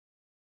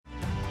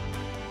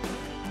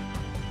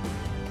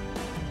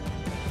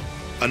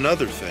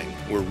Another thing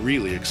we're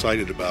really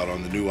excited about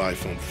on the new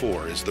iPhone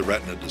 4 is the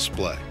Retina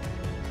display.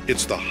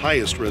 It's the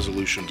highest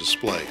resolution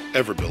display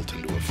ever built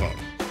into a phone.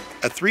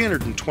 At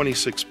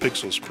 326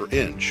 pixels per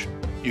inch,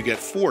 you get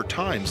 4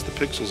 times the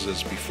pixels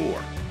as before.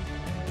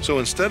 So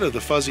instead of the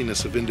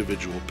fuzziness of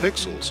individual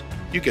pixels,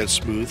 you get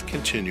smooth,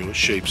 continuous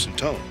shapes and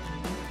tone.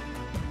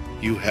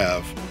 You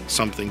have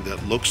something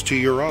that looks to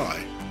your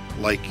eye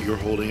like you're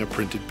holding a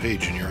printed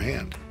page in your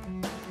hand.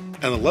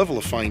 And the level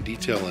of fine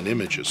detail in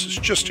images is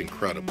just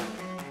incredible.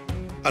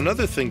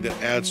 Another thing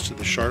that adds to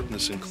the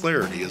sharpness and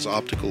clarity is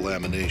optical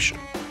lamination.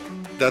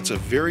 That's a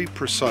very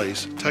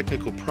precise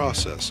technical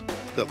process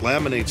that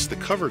laminates the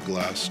cover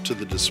glass to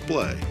the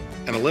display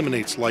and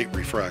eliminates light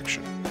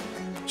refraction.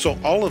 So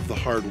all of the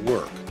hard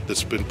work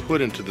that's been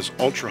put into this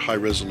ultra-high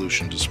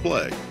resolution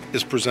display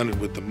is presented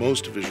with the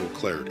most visual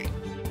clarity.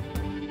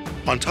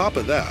 On top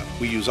of that,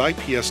 we use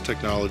IPS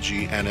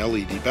technology and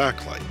LED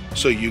backlight,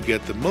 so you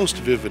get the most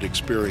vivid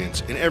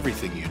experience in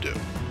everything you do.